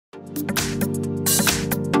Here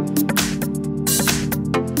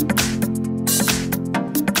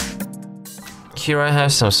I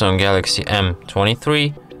have Samsung Galaxy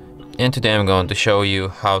M23, and today I'm going to show you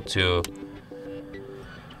how to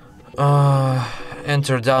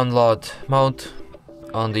enter download mode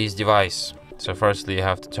on this device. So firstly you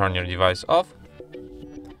have to turn your device off,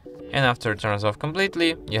 and after it turns off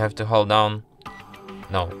completely you have to hold down,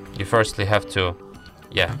 you firstly have to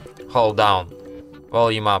hold down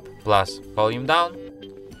volume up plus volume down,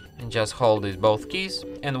 and just hold these both keys,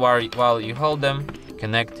 and while you hold them,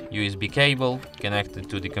 connect USB cable connected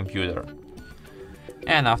to the computer,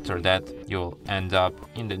 and after that you'll end up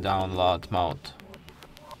in the download mode.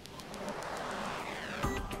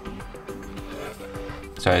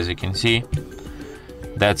 So as you can see,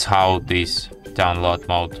 that's how this download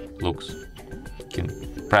mode looks. You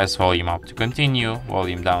can press volume up to continue,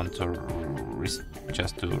 volume down to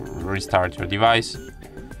just to restart your device,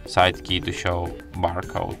 side key to show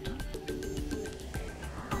barcode.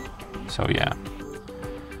 So yeah.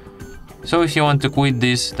 So if you want to quit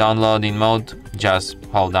this downloading mode, just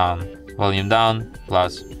hold down volume down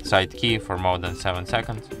plus side key for more than 7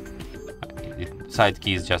 seconds. Side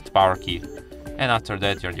key is just power key, and after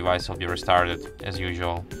that your device will be restarted as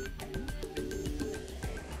usual.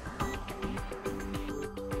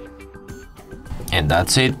 And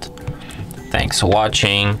that's it. Thanks for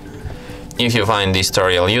watching. If you find this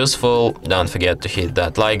tutorial useful, don't forget to hit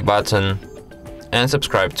that like button and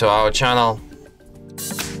subscribe to our channel.